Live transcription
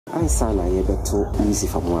I sign a year to easy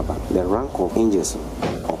for Moaba. The rank of angels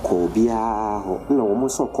or Kobia, no,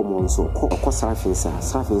 almost so common, so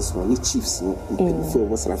Sarafins, only chiefs,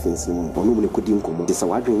 famous Sarafins, or nobody could income. This a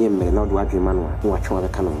wandering young man, not wandering man, watch one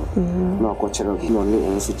canon. No, cultural,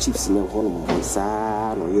 no, also chiefs in the home,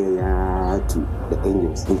 Sa, no, yeah, to the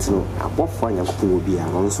angels. Into a both fine and could be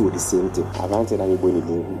also the same thing. I wanted anybody to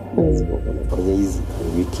do easy,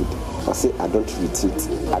 wicked. I say, I don't retreat,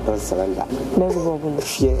 I don't surrender.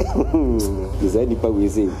 Is any power we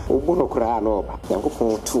say, Obono cry no,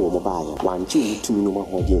 Yanko 2 mobile, 1 2 no more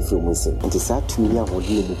audience from Nsem. And it's sad to me how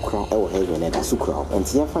you cry or heaven and a sucra. And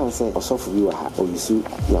Tia fan said, or so for you, or you sue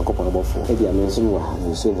Yanko Pamofo. Maybe I mentioned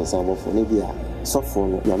you sue the same for maybe a soft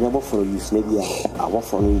phone, Yamabo for use, maybe a walk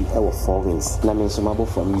for me, our 4 wings. And I mentioned Mabo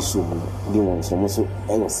for you soon. You want some also,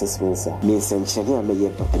 I was 6 wings. Means and Chenia may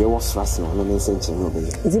yet, I was rushing on the means and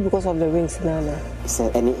Chenia. Is it because of the rings, Nana? Say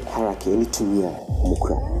any hierarchy, any 2 year,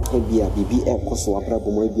 Mukra. Maybe a BB Koso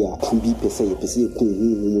Abrabo, maybe a TB per se,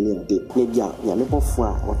 maybe a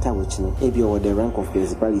Yamabofwa or Tawich, maybe or the rank of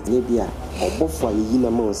principality, maybe a Bofwa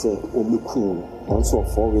Yinamo say, or Mukun, also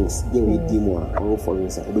 4 wings, then we demo, or 4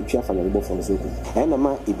 wings, and we cheer for the Boff on the circle. And a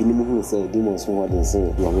man, if you say demons more than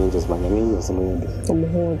say, Yamangers, my name or some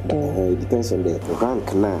it depends on the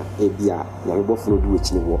rank now, Abia, Yamabofo,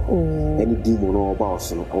 which you walk, any demon or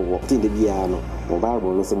boss, or what in the piano, or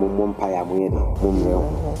Bible, no some one pie,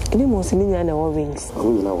 any more similar our wings.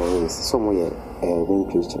 Somewhere wing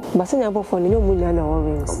creature. But send your phone, no million our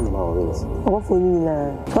wings. What for you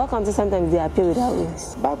now? How come sometimes they appear without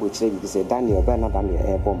wings? Bible says, because Daniel Bernard and the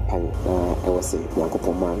airborne pine, I was saying,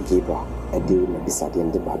 Yanko Man Gabriel, a deal beside the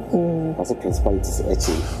end of the bag. As a principality is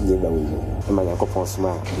actually near the window. And my Yanko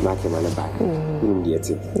smart, marking on the back. In the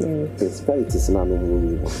attic. Principality is not no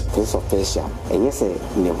Prince of Persia. And yes,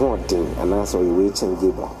 in the whole thing, and also you wait and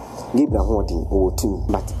Gabriel. Gabriel holding or 2,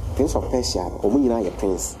 but Prince of Persia, or Munina a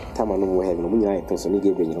prince, Tamano heaven, Munina a prince, only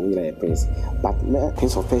Gabriel, Munina a prince. But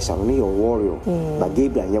Prince of Persia, only a warrior, but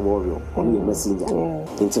Gabriel, your warrior, only a messenger.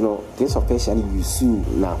 Into no Prince of Persia, you sue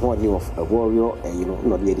now, what you of a warrior, and you know,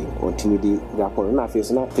 not leading, or timidity, rapport, not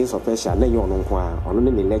face, not Prince of Persia, then you know, on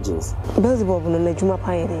any legends. Belzebub, no legend,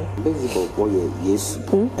 pioneer. Belzebub, or yes,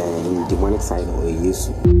 and demonic side, or yes.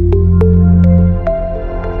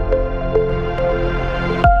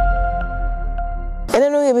 And I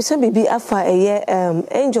know you be baby afa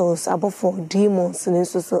angels above for demons and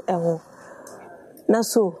so now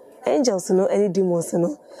so angels no any demons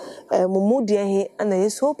no mo dia he and they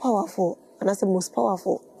so powerful and that's the most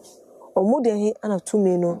powerful or mo dia he and 2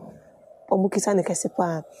 men no o mo kisa ne kese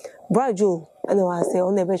pa brajo and I say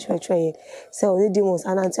on the be try say only demons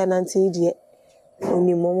ananti die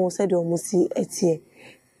oni momo said o mo si etie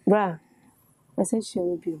bra I said she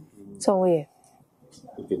will be so where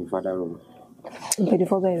in father room.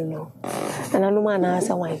 Beautiful baby, no. And I know my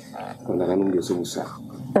answer why. And I know you're so sad.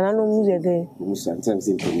 And I know you're there. Sometimes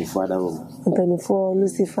in 24 room. 24,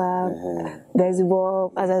 Lucifer,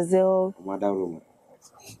 Belzebub, Azazel, Mother room.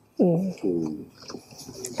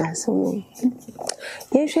 That's so.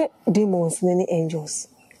 Yes, demons, many angels.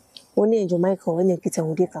 One angel, Michael, when you get a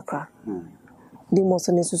Udika. Demons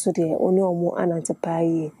on the society, only more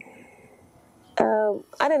anantipai.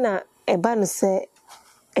 I don't know, a banner say.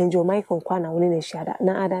 Angel Michael Kwana woni na shada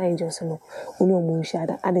na other angels no woni omo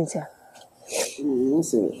shada adentia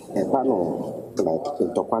say e ba no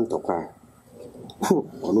like tokwa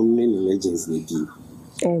ono many legends dey give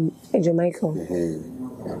Angel Michael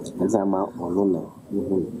example ono na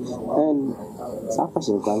and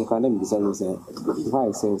sapashin kan dem bisa no say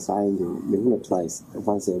why say sign the me twice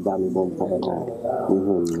if say ba me bomb pa na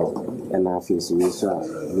and I feel so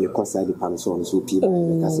we cause the panso so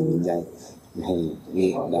people because we die.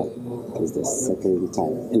 Hey, that is the second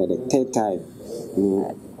time. And the third time,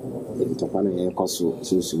 the Topana Kosu,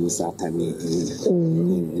 Susa time, and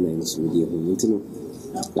it's really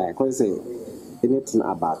like I say, anything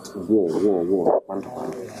about war.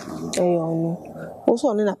 Also,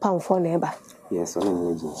 on a pound for neighbor. Yes, on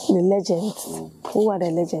legends. The legends. Who are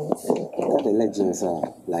the legends? The legends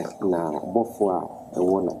are like now, both were a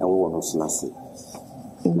one of Snassi.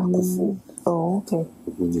 Oh, okay.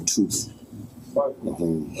 With the truth. The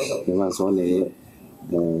ones on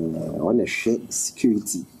a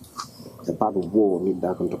security, the part of war need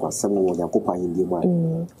that to some of the Copa in the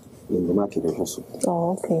market.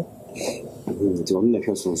 Oh, okay. The only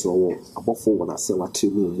person so above 4 I say what 2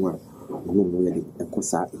 1 really a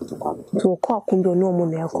cosa to call Kundo no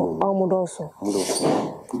money also.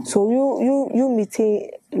 So you meeting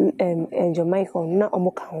Angel Michael not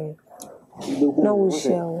Omoka. No, we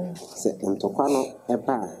shall say Antopano a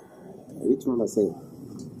bar. Which one I say?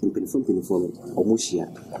 Penifon, Omushia,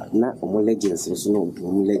 not Omo legends, no,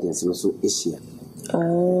 legends, also Asia.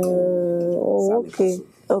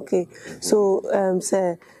 Okay. So,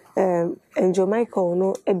 sir, Angel Michael,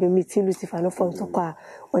 no, ebe meeting Lucifer, no, from Toka,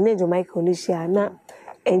 when Angel Michael, Nisha, na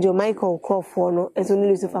Angel Michael Crawford, no, as only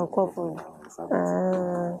Lucifer Crawford.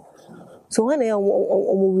 So, when I am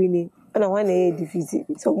winning, and I want to defeat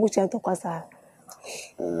it, so much I talk as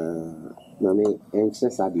Mammy,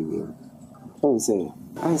 anxious, I be. Don't say,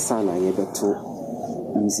 I son, I ever told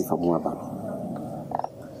Lucifer more about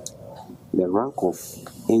the rank of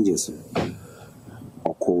angels.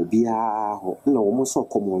 Oko bia no almost so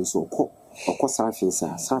common so oko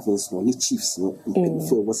serafins no ni chiefs no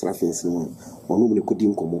mpefo wo serafins no ono mu ne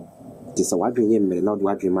kodim komo ti sa wadwen yem mere na do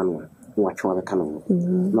wadwen ma no na watwe abeka no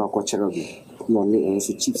na oko cherubim no ne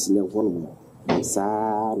so chiefs ne wo no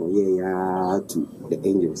sa no ye ya to the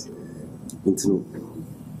angels into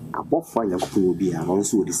abofo anyakopon bia no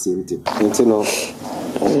so the same thing into no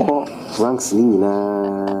oko ranks ni nyina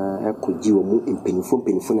ekoji wo mu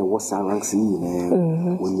mpenifo na wasa ranks ni nyina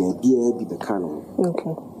wonya bia bi beka no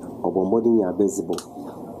okay obombodi nya Belzebub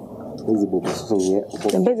so ye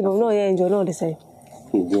Belzebub no ye enjoy no the same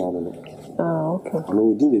okay no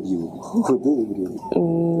we did you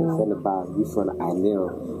for the bar before I know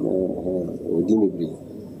we did me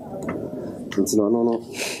it's no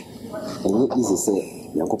and this is say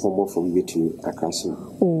yakopon bo for we to akrash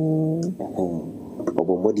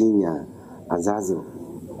obombodi nya Azazel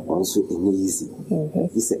also easy.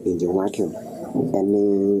 This is Angel Michael and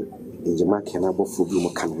Angel Michael about for you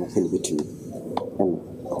can open between and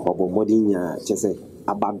Obomodinia just say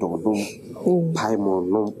abandon Paimon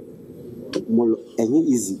no more any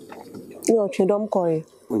easy. You don't call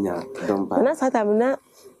when you don't buy. And that's what I'm not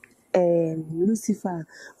Lucifer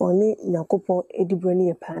only Nakopo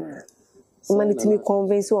Edibrani Pana. Humanity me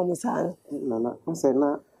convince you almost. No, I said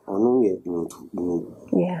not. Yeah.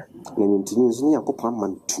 And to me, Yakopon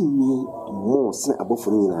man to me more snap above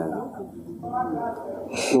for me.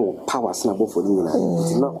 No power snap above for me.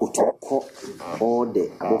 It's not all the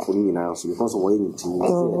above for me now. So because of what you to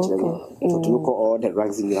look all the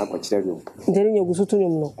ranks in your children. Then you go to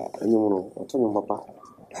no. And you know, I told you, Papa.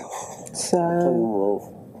 So,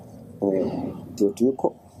 to look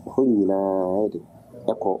who you know,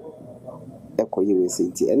 echo you will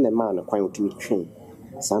say, and the man acquired to train.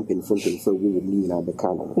 Something for we will na be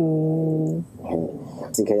kan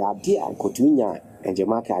think I idea ko tunya and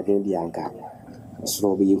Jamaica again the anka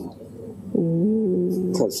so be you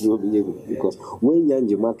because when you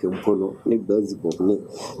Jamaica mpono ne Belzebub ne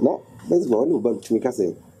na Belzebub no ba to me ka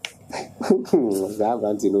say that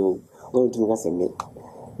want to know to me ka say me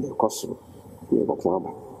the cost me ba ko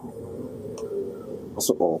aba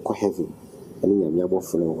so ko heaven and nya me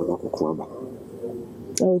abofo no ko aba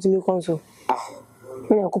to me console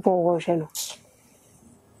when I coupon Rochelle.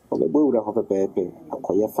 The boy would have a pepe, a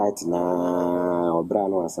quiet fight na or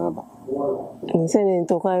brano or samba. Sending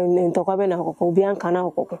to Tokabena or Bianca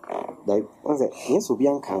now. Like, yes, will be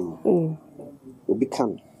uncanny. Will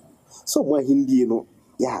become so more Hindi,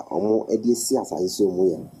 yeah, or more ADC as I saw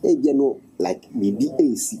more. You know, like maybe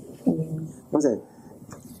AC. What's it?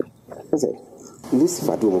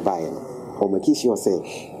 Lucifer do mobile or Makishi or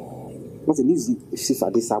say. What's the news if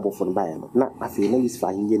I disable for the buyer? Not I feel no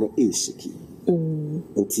for him in a shaky.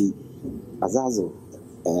 Until Azazel,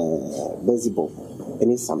 Belzebub,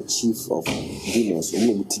 and some chief of demons who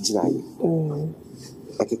moved to Jinai.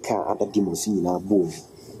 Like a car at the demons in our boom.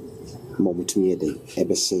 Moment to me a day,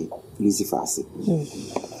 ever say, Lucifer.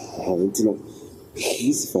 Until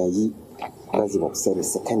Lucifer, ye Belzebub said a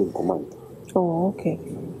second in command. Oh, okay.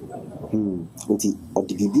 Until or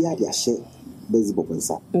the Bibia, they are share. Belzebub and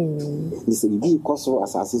sa. This will be coso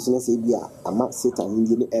assassination as a beer, a mat Satan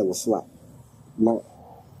Indian air was swap. Now,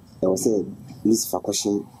 I was say, Lucifer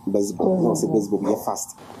question Belzebub, no, say Belzebub be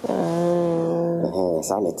fast.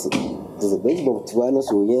 Sanity. There's a Belzebub to one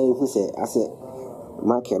so yeah, who say, I said,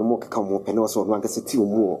 Mark and Mock come up and also one can say two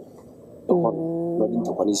more. Not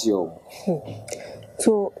into Panisio.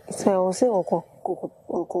 So, say,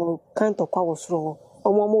 can't talk was wrong.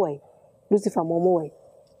 Or more way. Lucifer more way.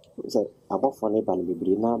 So, above for neighbor and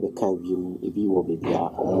be now the kind you if you will be there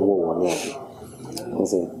or more near. I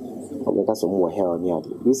say, oh, because of more hair near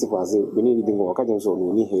you. Lucifer say, we need to go catching so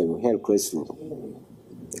we need hell crazy.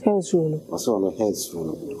 Hell's rule. Or so on a hell's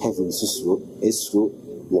rule. Heaven's slow, it's slow,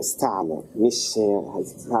 your star, Miss Share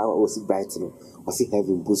has how was it brighten or see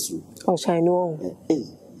heaven boost you. Oh, shine on. Eh,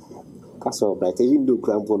 Castle bright, even do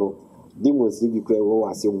crampono. Demons live you cry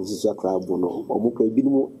over as you was a crampono or more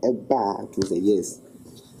crabino a bar to say yes.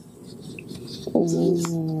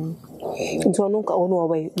 Into a no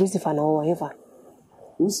way, Lucifer or whatever.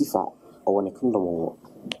 Lucifer or the kingdom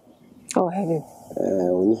of heaven.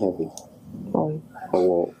 Only heaven.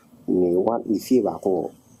 Or me what if you are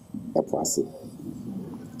called a posse.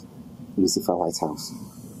 Lucifer White House.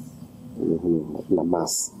 Na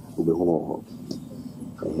mass will be home.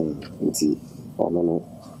 No,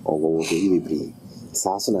 or will be.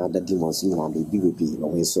 Sasson are the demons in one be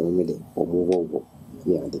or so many or more.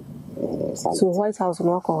 So White House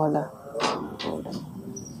no alcohol.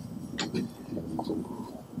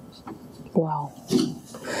 Wow.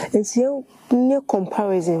 It's your near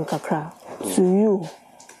comparison, Kakra, to you.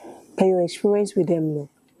 Can your experience with them? No.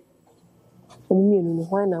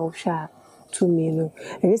 Why now, Sha? To me, no.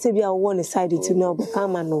 And you say, I want to side it to know, but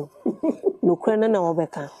come on, no. No, Crana, no,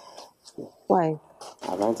 Becca. Why?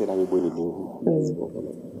 I wanted everybody to do.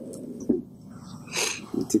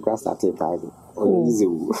 You take us at a Bible. Or easy.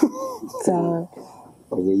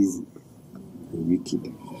 Or easy.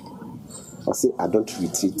 Wicked. I say, I don't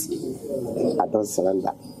retreat. I don't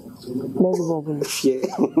surrender. Belzebub. Fear.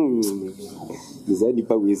 Is any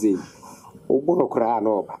power we say? Oh, bono cry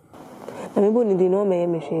no. I'm able to know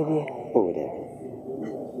my shady. Oh, there.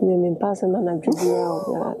 You mean passing man and jubilee out.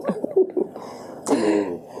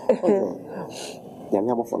 You're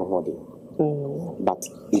never for a body. But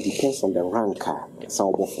it depends on the ranker.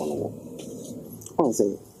 So, I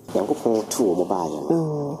say, you're going for 2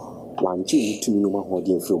 mobile. 1 G to no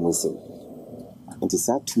holding from Nsem. And it's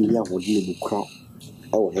that 2 year holding crowd.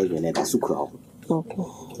 I will have an extra crowd. Okay.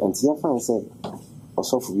 And the fan said, or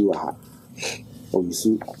so for you are. Or you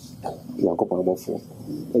see, you are going to for.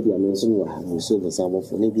 Maybe I mentioned you have received the same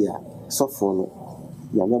for maybe a soft phone.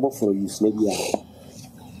 You are never for use, maybe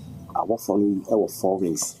I work for you, I was 4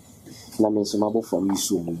 weeks. Now, mention my book for you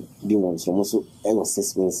soon. The ones also, I was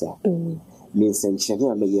 6 months. Means and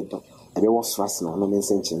Chenny, I may yet. I was stressing on no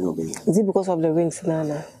mention no baby. Is it because of the rings,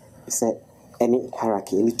 Nana? Said any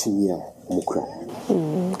hierarchy, any 2 year mukra.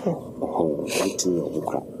 Okay. 2 year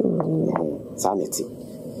mukra. Sanity.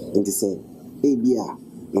 In the same, Abia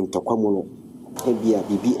in Tokamono, Abia,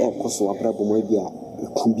 BB, Koso, Abrabo, Abia,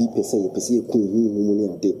 Kumbi, Pese,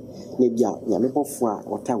 Kumuni, Day. Nabia, Yamebo Fua,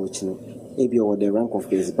 or Tawich, Abia, or the rank of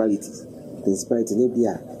principalities. Principality,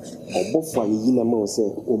 Nabia, or Bofwa, Yinamo say,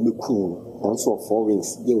 or Mikun. Also 4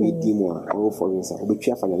 rings, yeah, we demon, or 4 rings, I'll be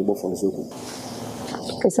careful and both from the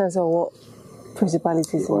it sounds like what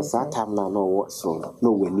principalities was that time now, no what so,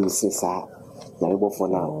 no when you since I both for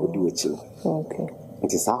now, will do it. Okay.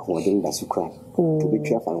 It is our holding that you cry to be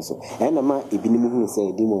careful. So, and a man, if you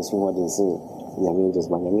say demons more than say, Yamin just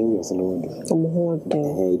by Yamin,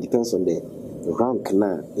 it depends on the rank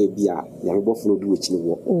now, Abia, Yambo no do it,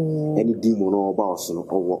 any demon or boss or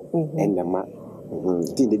what, and the man.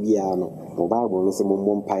 The piano, or Bible is a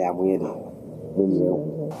mumpire.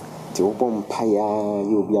 To open pire,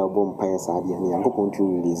 you'll be a bumpire, Sadia, and I'm going to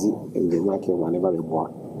release it in the market whenever we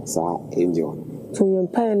bought. So, enjoy. So, your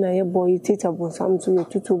empire and your boy, teachable some to your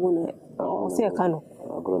 2 1. Oh, say a canoe.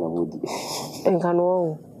 I'm going to woody. And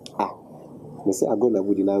canoe. Ah, you say I'm going to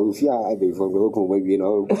woody now. If you are able for broken, maybe you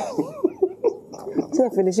know. So,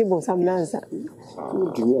 finishing both some answer.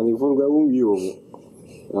 Give me a phone go you.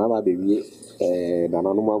 I'm baby.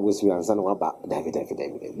 Nanoma was you and son about David.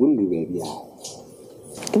 Wouldn't you, baby?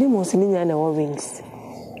 Any more singing and our wings.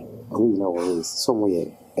 We know wings somewhere,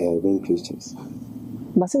 being Christians.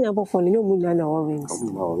 But sing about for no moon and our wings.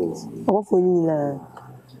 Or for you now.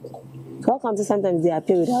 So, how come sometimes they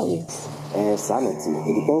appear without wings? Sanity.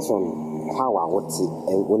 It depends on how I want it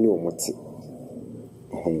and when you want it.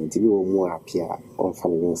 To be more appear on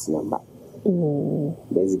funny wings number.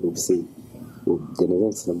 Belzebub say. The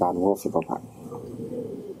next in the band of Papa.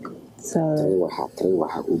 So, I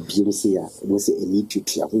have beauty. Was it a need to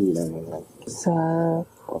travel? Sir,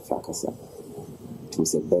 or Fracassa to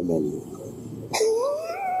say, Bemen.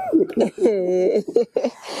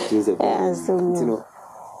 To say, you know,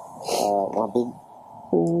 one big,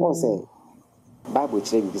 or say, Bible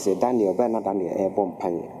trade, you say, Daniel, Bernard, Daniel, airborne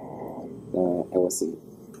pioneer. I was saying,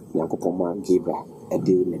 Yankopoma, Gabriel. A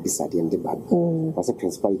day in the beside the Bible. Was a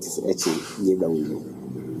principalities actually gave away.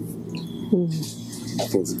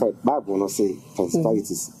 Bible no say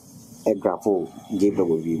principalities a grapple gave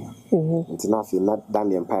away. It's enough in not done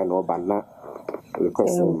the empire no but not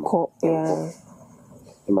request yeah.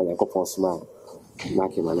 In my Yankopon smile,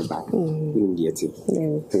 marking money back in the tea.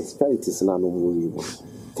 Principalities now no more.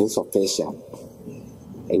 Prince of Persia.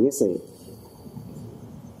 And you say,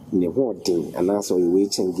 in the whole thing, and also you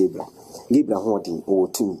wait and Gabriel holding or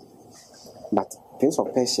 2. But Prince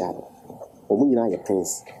of Persia, or Munina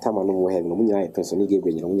prince, Tamano have no Munina prince, only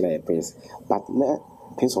Gabriel, only a prince. But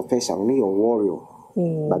Prince of Persia, only a warrior.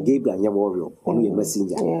 But Gabriel, your warrior, only a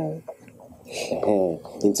messenger.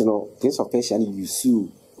 Into no Prince of Persia you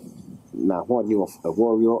sue now what new of a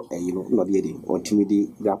warrior and not yet or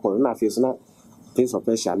timidity grapple na face na Prince of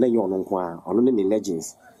Persia na you on kwa on the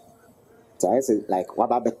legends. So I say like what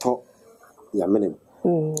about beto ya menem.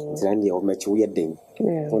 Then you met you wedding.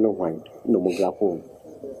 No one no more grapple.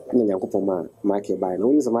 No Yankopoma market buy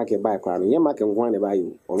no is a market buy crown. You market one buy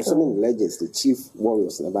you. Also many legends the chief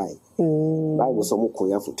warriors in the buy. Bible some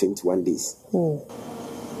koya for 21 days.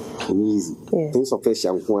 Easy. Prince of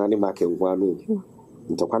Persia one market one.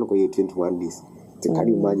 Into one 21 days. To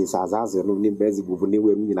carry imagine as no name Belzebub ne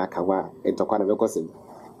we me na kawa into kwana be kosim.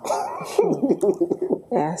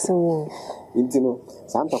 Yeah, so Into no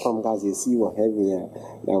Santa from guys you see what heavy ya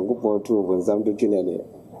go to Nsem do tunene.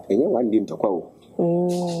 Enye one day to kwa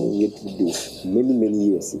many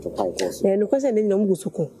years into 5 course. yeah, no question any no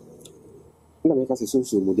musuko. Na make us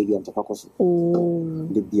so mo de bi anto kwakoso.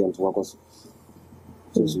 De bi anto kwakoso.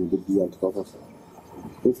 So de bi anto kwakoso.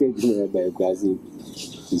 If you do by Brazil,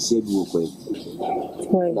 he said you were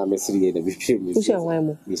na mesri de bi hwe me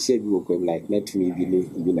said you were like let me be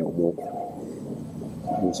na mo.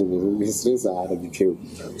 So me stress are de bi hwe.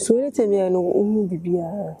 So let me no umu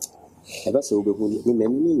bibia. Eba so be hu me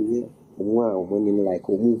me wa when like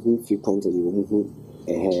omu frequent omu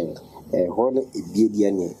hold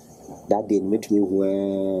ebie ne that day met me who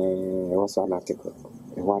was an article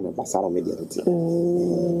one basara media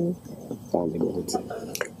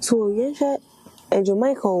so yensha enjo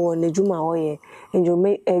Michael won ejuma oye enjo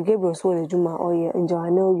Gabriel so won ejuma oye enjo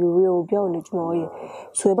Anel you real bia won ejuma oye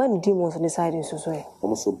so eba ni demons on the side so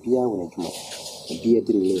almost bia won ejuma bia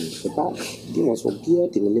de le eba demons bia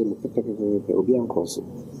de le pepe obi anko so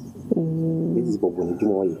Belzebub when you do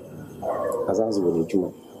Azazi when you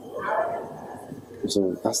do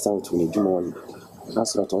so that's how to do more.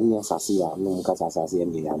 That's what only Sasia, no Casasi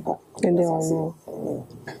and the Yampa. And they are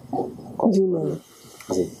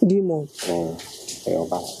demon.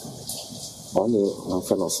 Only one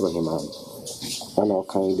friend of Suleiman. And I'll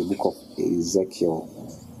kind the book of Ezekiel.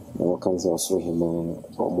 All kinds of Suleiman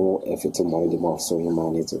or more effective more the more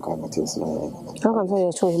Suleiman to come at his name. How come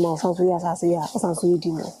you show him out to Yasasia? Sounds you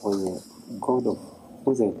demon. God of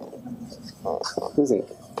who's it?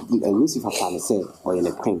 Lucifer family say or in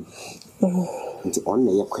a queen. It's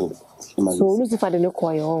only a queen. So Lucifer didn't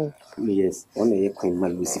call your own. Yes, only a queen, my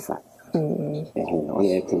Lucifer.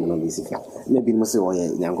 Only a queen, my Lucifer. Maybe must say, oh,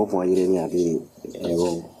 yeah, go for you, yeah, the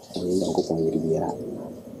go for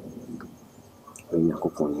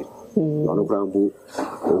you. On the ground book,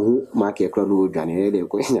 who mark a crowd, and they're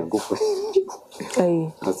going to go for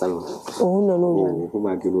Ay, oh no, who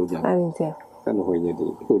mark you, I didn't tell. And when you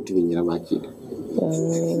do, go to your market.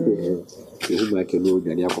 Who mark a load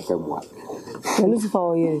and you have a one. Lucifer,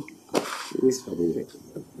 for you. This for me.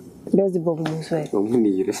 Belzebub,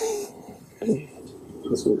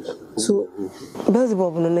 so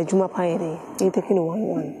Belzebub, no, let you my pie. You're taking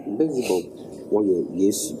 1. Belzebub, oh,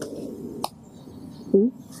 yes.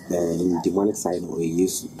 Demonic side or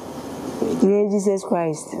Jesus. Jesus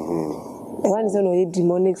Christ. One is on the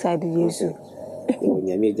demonic side of Jesus.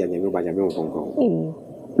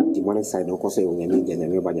 Demonic side, of course, when you meet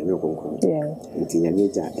Janame by Yamil. Yeah. Until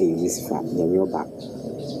Yamija a Lucifer, Yamioba.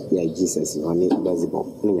 Yeah, Jesus, only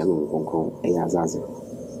Belzebub, Yamu Hong a Yazazi.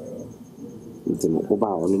 Until Oba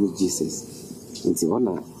only Jesus. Until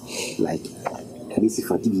honor like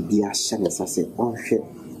Lucifer did be a shan as I said, oh shit,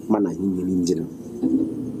 man, I need an engine.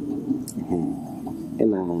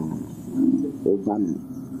 And Obama.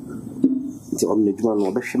 On the Juman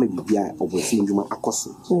or Besham Bia or Wessing Juma Akoso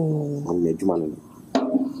on the Juman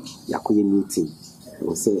Yakoya meeting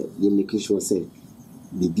or say, you make sure say,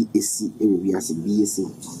 BBSC, ABS, BSC,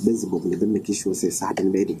 Belzebub, and then make sure say,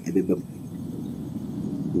 Saturn lady, a baby.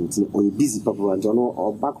 Or busy papa and John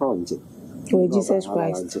or background. Oh, Jesus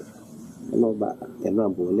Christ. No, but a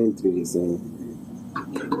number of entries.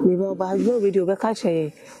 We will buy your video back at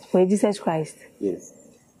where Jesus Christ. Yes.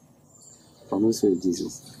 Almost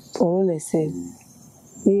Jesus. Oh, let's say,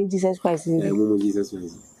 Jesus Christ. Jesus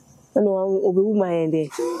Christ. No, I'll be woman there.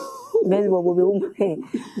 Belzebub will be woman.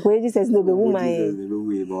 Where Jesus will be woman. No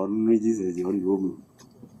way, but Jesus is the only woman.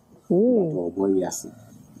 Oh, boy, yes.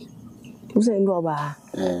 Who's in Roba?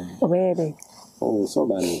 Obey. Oh, so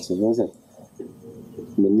bad. So you say,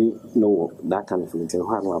 many know that kind of thing. Tell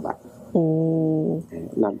her about.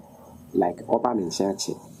 Not like Obama in church.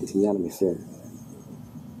 It's young, my friend.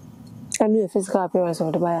 I knew a physical appearance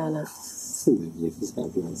of the Bayana. Physical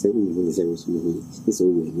appearance. It's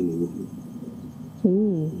always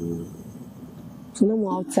So no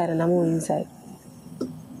more outside and I'm more inside.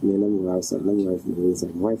 No more outside, no more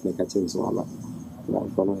inside. My wife like a change so a lot.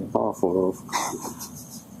 Like one of the powerful of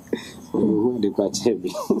Who the catch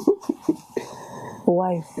me?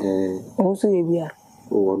 Wife. Also, yeah.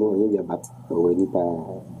 Oh, no, yeah, but when you buy.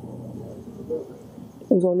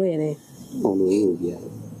 No, Yeah.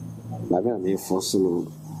 But I may force no.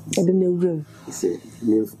 I don't know room. Say,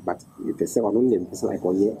 but if they say, I don't know, it's like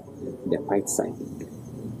on the right side.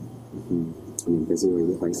 Person when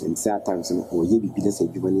you find some sad times or ye be the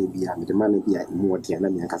same you when be the man be more than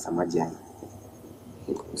I can.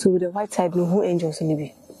 So with the white side, no who angels in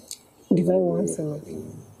be divine ones.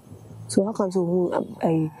 So how come so who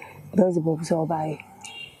a Belzebub so by?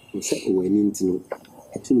 When into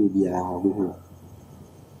actually be a who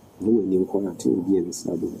when you corner to be a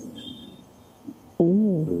saddle.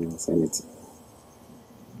 Sanity.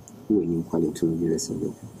 When you call it to be a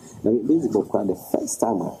saddle. Now, basically, the first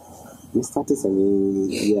time we started saying,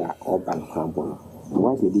 yeah, or bank carbon. My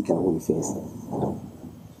wife may can hold face.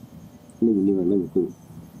 Never go.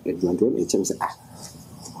 A chance say,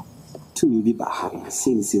 to me, be bad.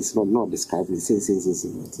 Since not describing, since.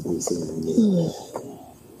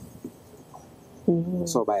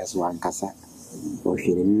 So by as one cassa, or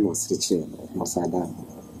hearing no stretch, no sada.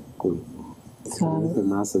 The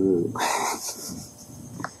master,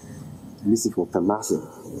 listen for the master.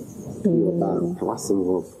 You are passing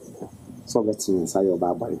off. So let's inside your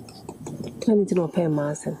bar. I need to know pay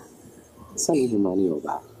master. Send him money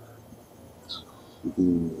over.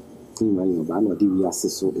 Money over. No, we are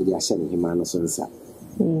so they are sharing him on Sunsa.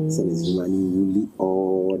 Send his money really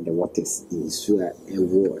all the waters in Sura and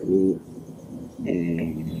war.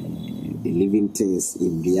 The living things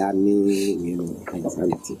in Biani,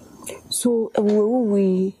 anxiety. So,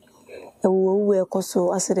 we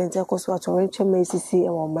also accident, also at Orange Macy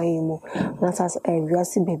or my emo, not as a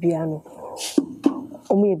grassy babyano.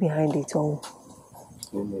 Only behind it all.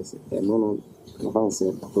 No, I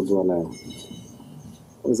said, to do a line.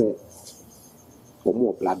 Was a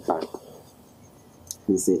more blood bank.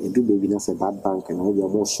 He said, a do baby not a bad bank and maybe a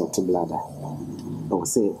more short to bladder. Or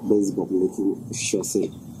say, Belzebub making sure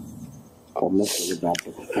say, or make the blood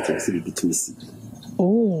that see between see.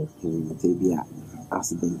 Maybe an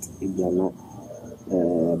accident, if they are not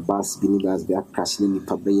bus, minibus, they are crashing in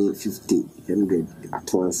the 50, 100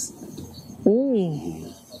 at once.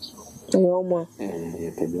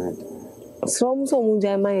 Some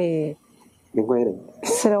my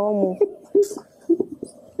Seramu.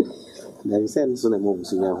 There is a son of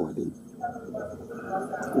Mumsuna.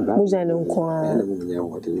 Muzan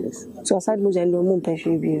so aside Muzan no moon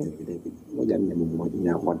pressure be. More than the moon,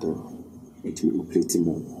 it will pretty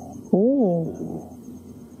more.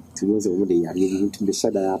 To know the way are you to the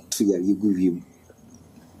shadow up to your you.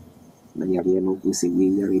 When you are no who say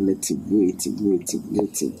we are in the team, waiting.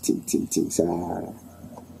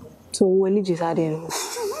 So when you just added,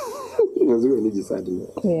 it was really decided.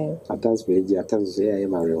 Yeah, at times, at times, I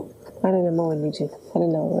am a real. I don't know when you just, I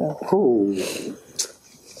don't know. Oh,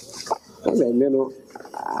 as I know,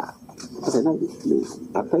 as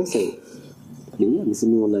I can say, you are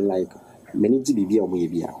missing one like many GBB or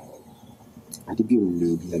maybe I did be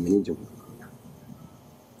the manager.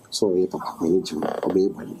 So, if I manage you, obey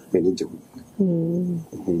manager.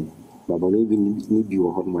 But when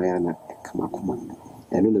you hold my Anna, come.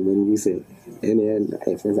 I don't know when you say, and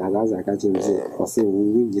if as I catch him say, or say,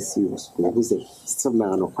 we just serious, who say, some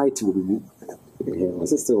man of white will be. My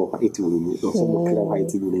sister or white will be, or some clear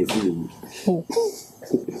white in a film.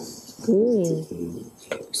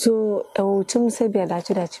 So, I will tell me, say, be a that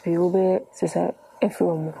you will be, Sister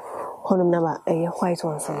Efie, Honum number, a white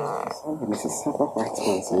one. Mrs. Sapa white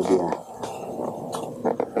ones,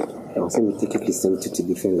 I was saying, take it listen to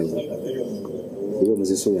different level. You was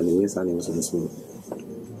so young, yes, I was on the small.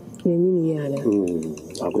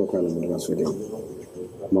 I'll go on the last with them.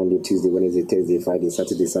 Monday, Tuesday, Wednesday, Thursday, Friday,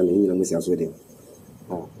 Saturday, Sunday, you know, Miss House with him.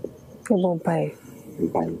 Pie.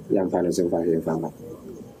 Young parents and family.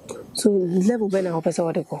 So, level when I hope I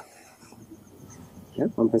saw the go. Yeah,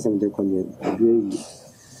 one person they come in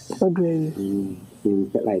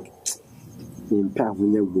like in path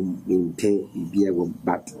when you in pay be a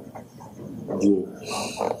but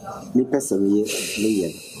the person here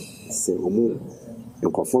say you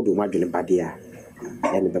can afford to imagine badia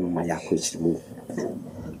and the Maya coach move.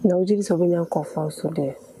 Now, did so when you cough so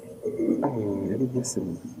there.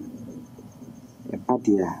 A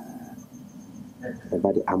badia.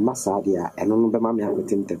 But a massadia and on the mamma with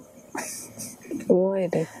him. Why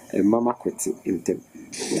then? A mamma quit in them.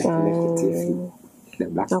 The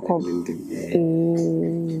black hole in them.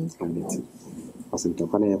 Wasn't a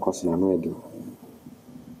funny cost and I do.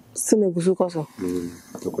 Still a good cost.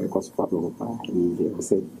 The cost problem. They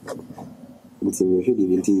said, Until you should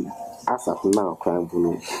even as of now, crime,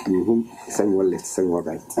 whom send your left, send your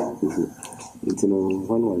right.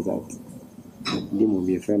 One was that demon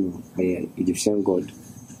be a friend of Egyptian god,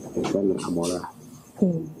 a friend of Amora.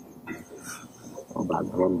 Or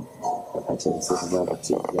background, I can say,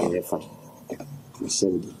 very fun. Because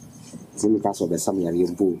of the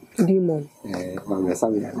Samuel Bull. Demon. One the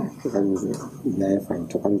Samuel, very fine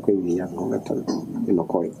to unquail the young woman in a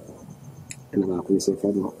coin. And I could say,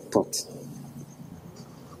 thought.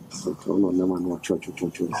 So, no one watch church, and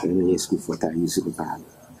school for time, you see the bad.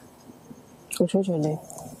 Oh, church, I know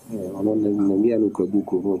the look of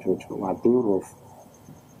book of church, what door of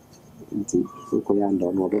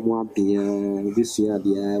Koyando, no more beer, this year,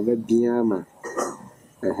 the Biama.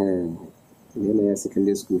 Then I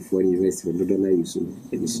secondary school for university, but don't I use it.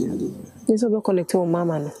 This will connect to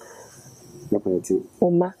Mamma. Not connected.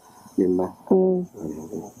 Oh, ma. Member.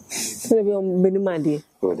 So, be on Benimadi.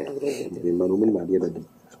 Oh, the Manuman, my dear.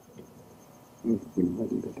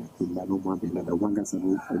 But no more than the one gas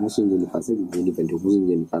and emotion in the facility, independent to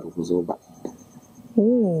losing any part of was over.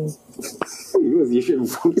 It was usually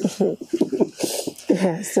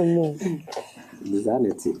some more.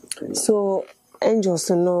 So,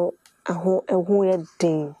 angels know a whole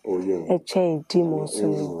day. Oh, yeah. A chain demons.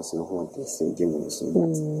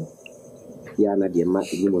 Yana, dear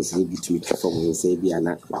Matthew, you must leave it to me from you say,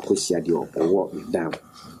 Biana, Wakusia, or walk down.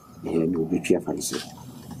 And you'll be careful.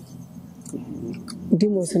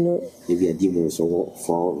 Demons know if you are demons or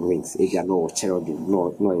 4 rings, if you are no cherubim, no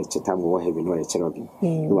a chetam or heaven, no a cherubim.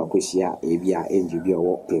 No Wakusia, if you are angel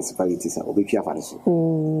or principalities, or be careful.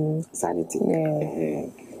 Sanity.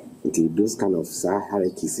 Those kind of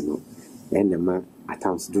hierarchies, and the man at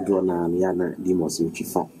times do Yana demons which you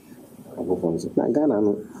fight.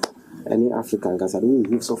 Ghana, any African guys, I don't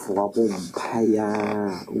give so for our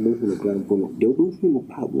paya, they will do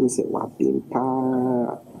Pablo say, Wapping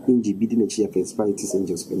pa, Inji bidding a cheer for spiritus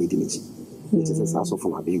angels for meeting it. It is also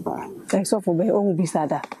from a big bar. I saw for my own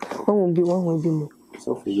besada. One will be one will be more.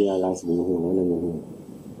 So for you, last me,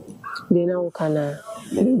 they now can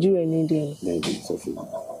do an Indian. They do Sophie.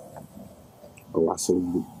 Oh, I saw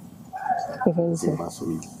you.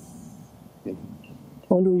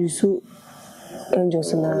 Although you saw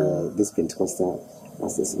angels in this Pentecostal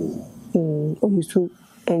as the same. Oh, you saw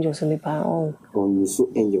angels in the power. Oh, you saw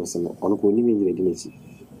angels on only in the dignity.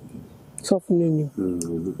 So for me,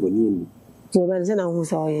 so when I say now, who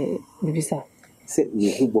saw a visa? Set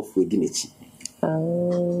me who both with dignity.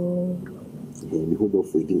 Who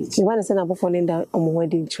both with dignity. When I say I'm falling down on my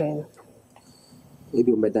wedding train.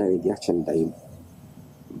 Maybe I'm better in the action time.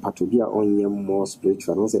 But to be only more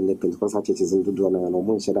spiritual, no say Pentecostal churches into do na no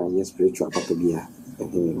more share spiritual but to be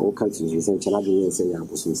all kinds of reasons challenge and say ya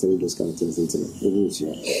so say those kind of things into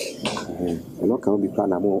and not can be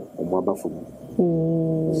plan more or more bafo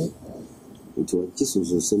into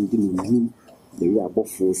Jesus so di ni the we above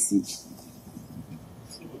see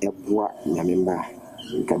eboa nyamemba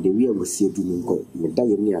nka the we we see do nko me da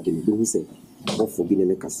ye ni ade no say bofo bi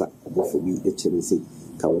ne kasa bofo bi e chere say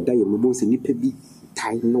ka we da ye mo say nipa bi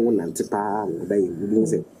tai no one antipa da ye mo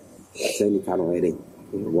say say ni ka no ere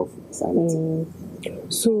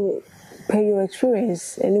so per your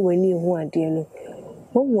experience anyway ni ho ade no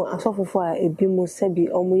what mo asofofo a ebi mo sabi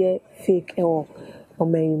omoye fake e wo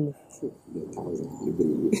omayi mo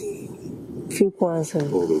fake ones no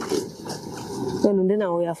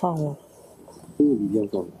na we afa ho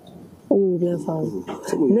no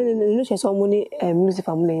she so mo ni music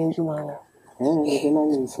am na enjuma na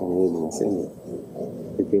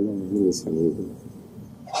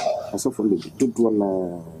so from the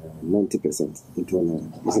 90% into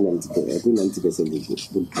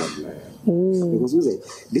 90% because we say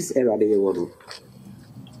this era they were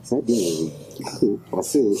so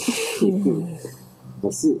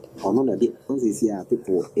see on the once you see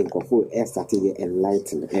people in control air starting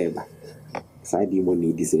enlighten ever side you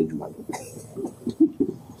need this age man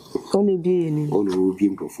only be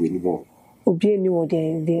control anymore obi anymore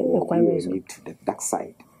the requirements to the dark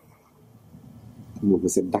side. You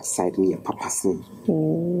say dark side near Papa Sin.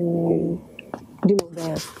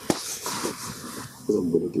 There.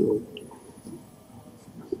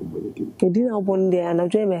 You didn't open there and I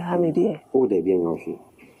dream a hammy dear. Oh, they be in your feet.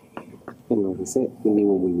 And I said, you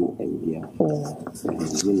knew when you and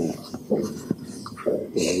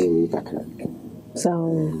so,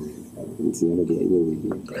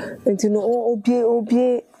 and you know,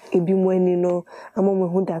 obey, if you know, I'm on my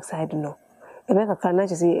own dark side, no. I can't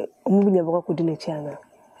say, moving your work within a channel.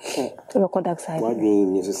 To contact side. What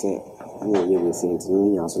mean is to say, I'm saying to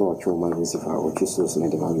me, I was not true, my Lucifer, or two souls in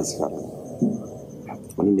the Lucifer.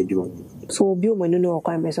 Only the Juma. So be when you know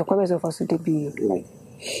quite so for so to be Like,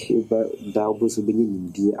 thou was beginning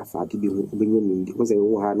dear after beginning because I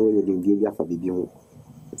had no idea after the deal.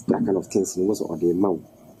 That kind of things was or the mouth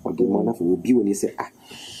or the money for you when you say, ah,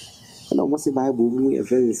 and almost a Bible, a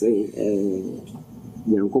friend say,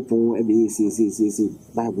 young couple, a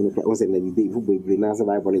Bible was a baby who will bring us a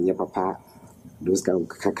Bible in your papa. Those kind of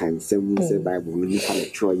cacan, some say Bible, you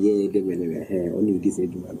can try, yeah, them and only this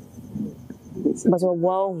age. But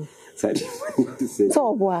wow,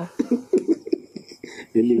 so wow.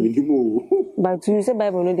 But you say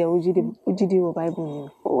Bible, no, there would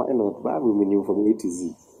Bible. Oh, I know, Bible meaning from A to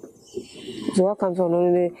Z. So what comes on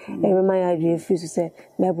only every my idea to say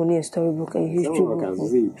Bible near storybook and history book.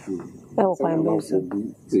 I will find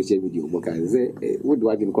social video book and say, what do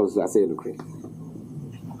I can cause to say?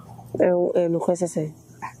 No question say.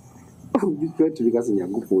 You try to because in your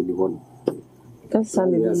good for the one. That's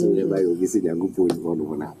Sunday. Yes, you will visit your good for the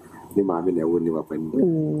one. The mammy never would never find.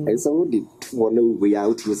 And so did one way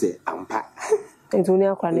out to say, I'm packed. It's only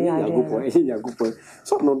a quality.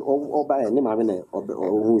 So, no, by any mammy or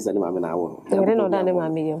who is any mammy now. I don't know that the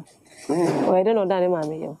mammy. I don't know that the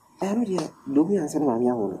mammy. I don't know, answer mammy.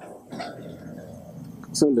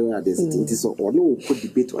 So, there are this, it is or no could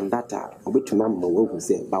debate on that. Or which number will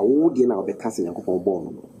say, but all the now be casting a couple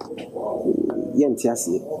born.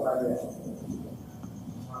 Yantiasi.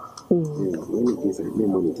 Only this and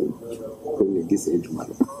memory. Only this age,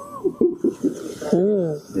 man.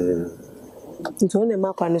 It's only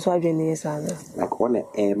my kind of swag in the like one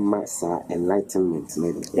massa enlightenment,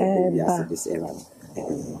 maybe. Yes, this era.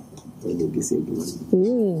 Only this age.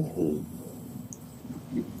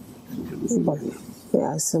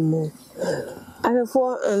 Yeah, some more. I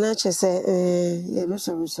before and I just say, yeah,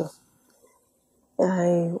 so.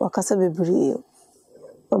 I wakasa bebree.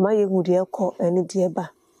 Mama ye hu de ekọ ene de eba.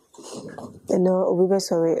 And obi be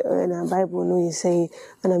sorry na Bible no you say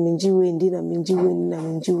ana minji we ndi na minji we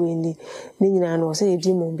ndi. Ni nyina no say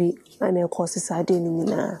di mo bi ana ekọ sesa de ni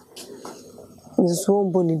nyina. Nso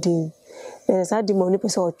mbo ni din. Sa di mo ni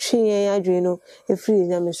pese o twe yen adwe no efiri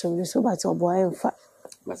nya me so but obo ayemfa.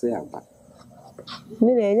 Na say ampa.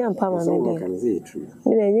 Me na enya ampa ma me de.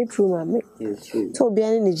 Me na enya true ma me. So obi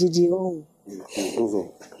ani ni gidi o.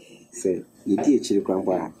 Say, you dear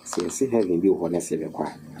children, say, having you one as ever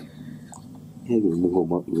quiet. Having no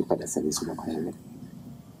more in the father service of the climate.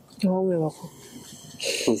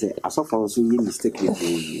 I saw from so you mistake with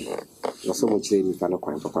you. You're so much in the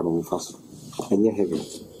crime for Pano Faso. And you're heaven.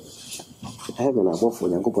 Heaven above for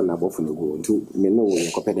young couple above for the go to me know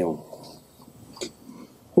your companion.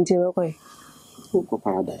 Until okay. Who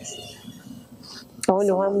paradise? I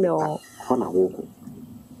only one no. Honor walk.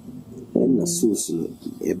 And associate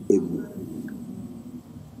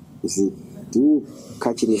you see, do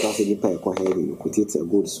catching it as a pair of heavy, could it a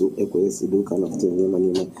good so equals do kind of thing, na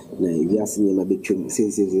if you are seeing a big tune,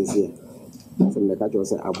 says here. From the catcher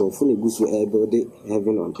say above fully goose to everybody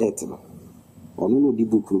heaven on earth. Or no, the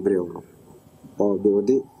book will brew. Or the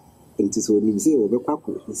day into so you say over quack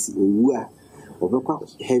is over quack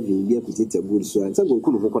heavy, be a petite a good so and some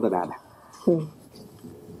good look at that.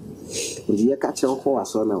 The catcher who I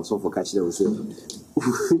saw now so for catching also.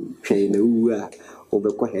 Train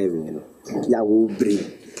over quite heavy. Ya will bring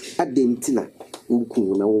a dentina,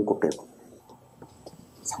 Uku, na won't copy.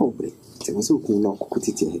 So break. It was so cool not put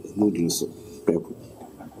it in moving so.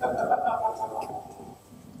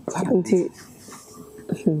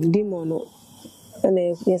 Demon.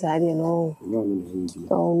 And yes, I didn't know.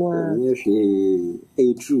 Oh, no. Yes,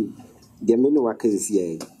 a true. The men work is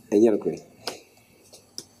here, and you're great.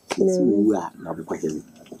 You are not quite heavy.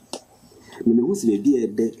 Who's the dear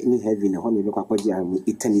dead in heaven, a honey look up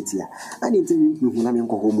eternity. I didn't tell you when I'm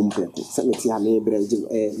go home. Sanity, I may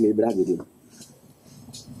brag with him.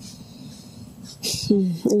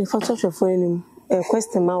 In the photo for him, a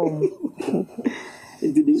question mouth.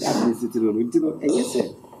 It didn't ask me and yes, sir.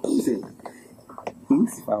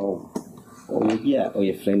 Who's found? Or your or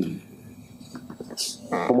your friend?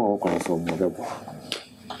 Come on, call from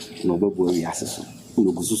no boy, yes,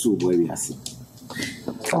 no good boy, yes.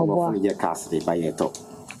 Oh, boy, your castle by your top.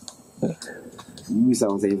 You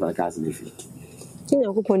sound saying for a castle if you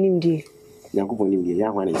go upon him, dear. Young upon him,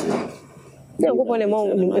 young one is there. You go upon a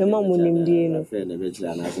mom with him, dear. Friend, a rich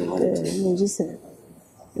and I say,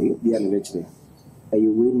 you be a rich. Are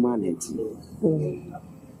you win man?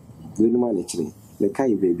 Win man, actually. The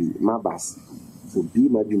kind baby, my boss, would be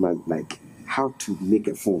my like how to make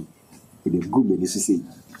a phone with a good ministry. Say,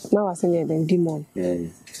 now I say, then demon.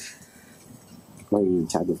 Why in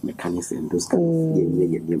charge of mechanics and those kind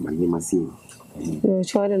of money machine?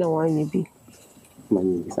 Sure, I don't know why you be.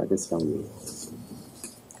 Money is satisfying.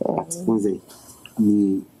 But when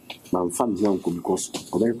me, my family uncle because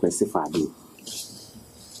of very classified.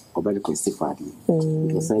 Or very classified.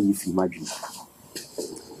 Because I use imagine.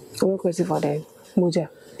 Very classified. Moja.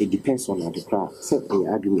 It depends on the crowd. Set a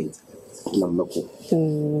argument.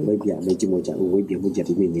 Maybe I made moja, or maybe a moja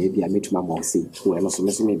to me, maybe I made my mom say, who are not so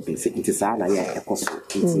messing it is I a cost.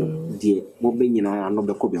 Dear, Mobbing and I are not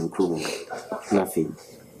the Cobian crew. Nothing.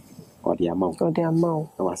 Or the amount. Or the amount.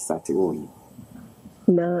 I was starting on.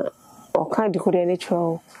 Now, or can't decode any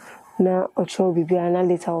troll. Now, or troll be an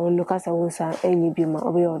later on, look as I was any be my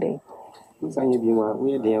way all day.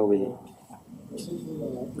 We're there way.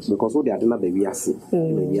 Because all the other baby I see,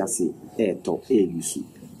 air talk, air you see.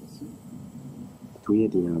 To hear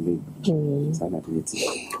the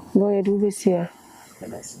boy, I do this here.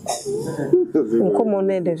 Come on,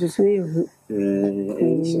 Ned, to see you.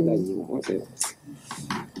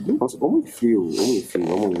 Because only few,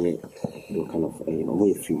 kind of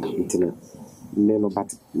only few internet. No,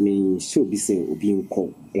 but me should be saying being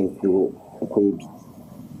called and grow.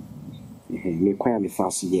 Me quite me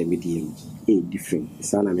fast year medium a different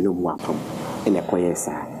sana me no welcome in a quiet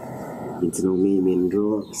side. Into no me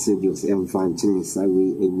draw serious and find things I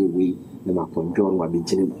will anyway. The map on John will be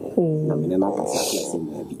genuine. I mean, I'm not a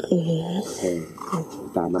maybe.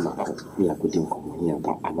 Dana, we are good in common,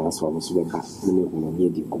 but I'm also back. The new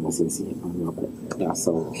year, the conversation. That's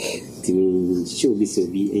all. To me, should be so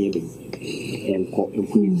be able and call in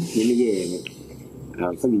the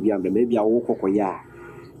year. Maybe I walk over ya.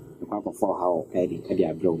 For how Eddie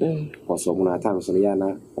are blown. For some times,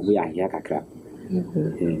 Rihanna, we are here.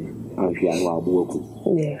 And we are working.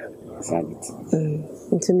 Yeah.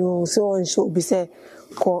 Nti no so on show be say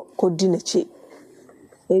ko di na chi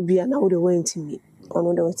e bia na wo de wantimi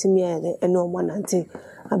ono de wantimi e no mo nante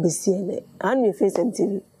abesi ene anu e face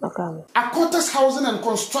nti makam Aquatus housing and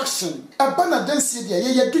construction eba na dansi dia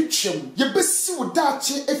ye dutwem ye besi wo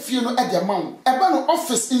daache efie no e de man eba no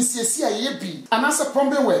office insiesie ye bi anasa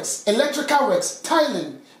plumbing works electrical works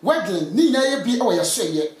tiling wedding ni na ye bi o ye so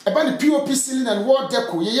ye eba ni POP ceiling and wall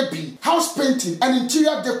deco ye bi house painting and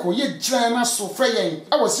interior deco ye jana so frey yen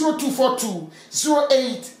e was 0242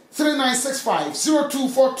 08 3965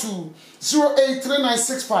 0242 08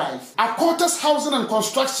 3965 Aquatus housing and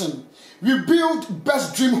construction we build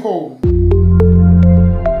best dream home.